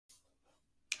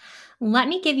Let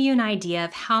me give you an idea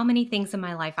of how many things in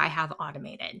my life I have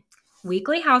automated.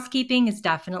 Weekly housekeeping is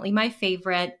definitely my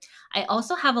favorite. I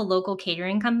also have a local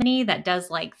catering company that does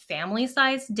like family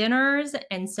sized dinners.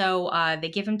 And so they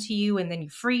give them to you and then you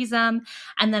freeze them.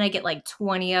 And then I get like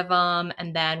 20 of them.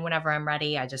 And then whenever I'm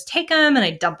ready, I just take them and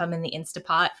I dump them in the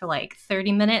Instapot for like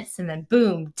 30 minutes and then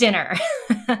boom, dinner.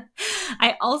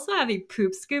 I also have a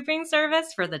poop scooping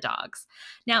service for the dogs.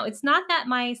 Now, it's not that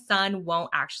my son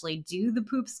won't actually do the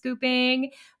poop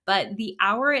scooping, but the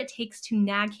hour it takes to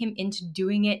nag him into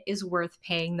doing it is worth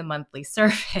paying the monthly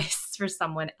service for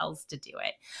someone else to do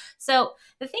it. So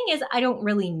the thing is, I don't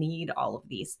really need all of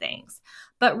these things,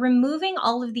 but removing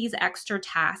all of these extra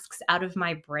tasks out of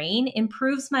my brain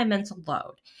improves my mental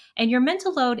load. And your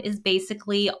mental load is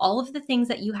basically all of the things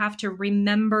that you have to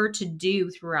remember to do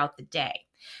throughout the day.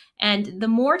 And the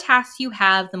more tasks you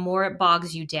have, the more it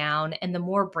bogs you down and the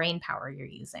more brain power you're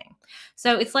using.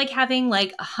 So it's like having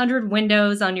like 100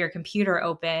 windows on your computer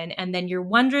open and then you're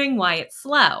wondering why it's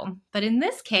slow. But in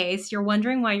this case, you're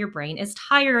wondering why your brain is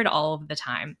tired all of the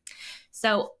time.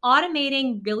 So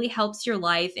automating really helps your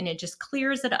life and it just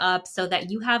clears it up so that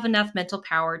you have enough mental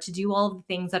power to do all the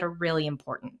things that are really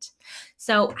important.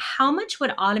 So how much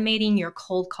would automating your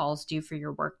cold calls do for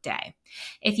your workday?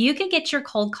 If you could get your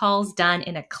cold calls done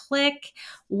in a click,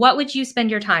 what would you spend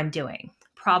your time doing?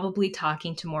 Probably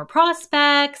talking to more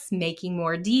prospects, making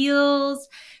more deals.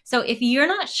 So if you're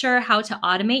not sure how to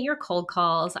automate your cold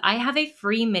calls, I have a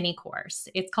free mini course.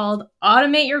 It's called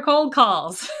Automate Your Cold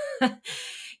Calls.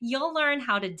 You'll learn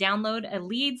how to download a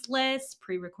leads list,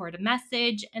 pre-record a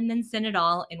message, and then send it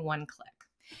all in one click.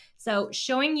 So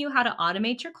showing you how to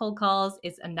automate your cold calls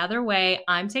is another way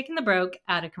I'm taking the broke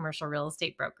out of commercial real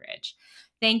estate brokerage.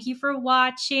 Thank you for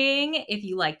watching. If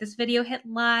you like this video, hit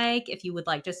like. If you would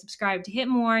like to subscribe to hit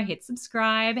more, hit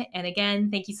subscribe. And again,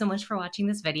 thank you so much for watching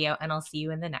this video, and I'll see you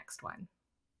in the next one.